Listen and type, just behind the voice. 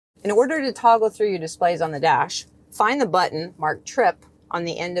In order to toggle through your displays on the dash, find the button marked Trip on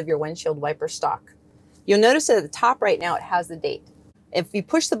the end of your windshield wiper stalk. You'll notice that at the top right now it has the date. If you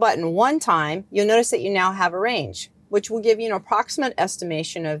push the button one time, you'll notice that you now have a range, which will give you an approximate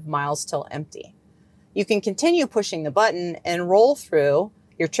estimation of miles till empty. You can continue pushing the button and roll through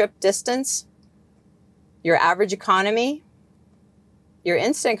your trip distance, your average economy, your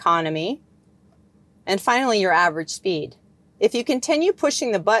instant economy, and finally your average speed. If you continue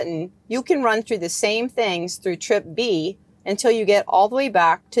pushing the button, you can run through the same things through trip B until you get all the way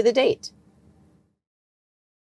back to the date.